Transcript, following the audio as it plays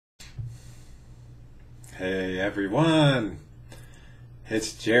Hey everyone,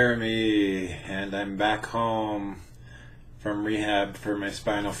 it's Jeremy and I'm back home from rehab for my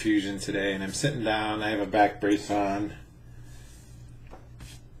spinal fusion today, and I'm sitting down. I have a back brace on.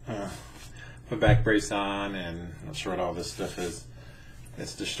 And I'm not sure what all this stuff is.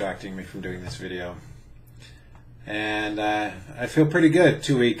 It's distracting me from doing this video. And I feel pretty good.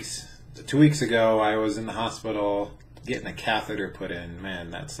 2 weeks. 2 weeks ago I was in the hospital getting a catheter put in. Man,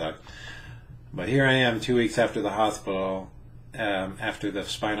 that sucked. But here I am 2 weeks after the hospital, after the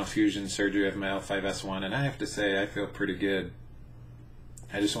spinal fusion surgery of my L5S1, and I have to say I feel pretty good.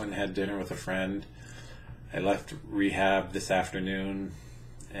 I just went and had dinner with a friend. I left rehab this afternoon,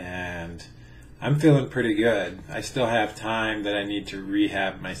 and I'm feeling pretty good. I still have time that I need to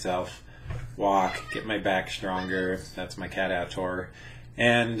rehab myself, walk, get my back stronger, that's my cat-out tour,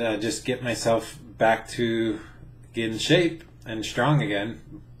 and just get myself back to get in shape and strong again.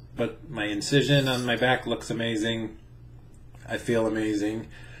 But my incision on my back looks amazing. I feel amazing.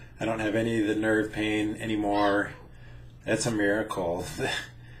 I don't have any of the nerve pain anymore. That's a miracle.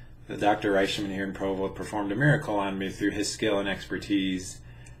 The Dr. Reichman here in Provo performed a miracle on me through his skill and expertise,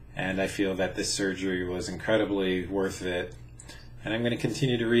 and I feel that this surgery was incredibly worth it. And I'm going to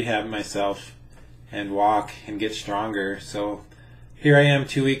continue to rehab myself and walk and get stronger. So here I am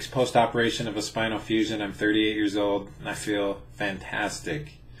 2 weeks post-operation of a spinal fusion. I'm 38 years old and I feel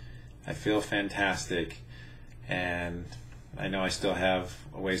fantastic. I feel fantastic, and I know I still have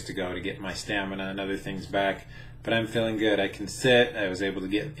a ways to go to get my stamina and other things back, but I'm feeling good. I can sit. I was able to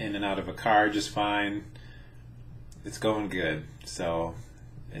get in and out of a car just fine. It's going good. So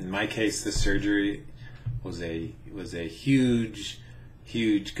in my case, this surgery was a huge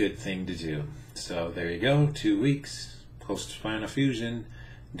good thing to do. So there you go, 2 weeks post spinal fusion,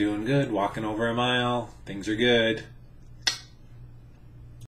 doing good, walking over a mile, things are good.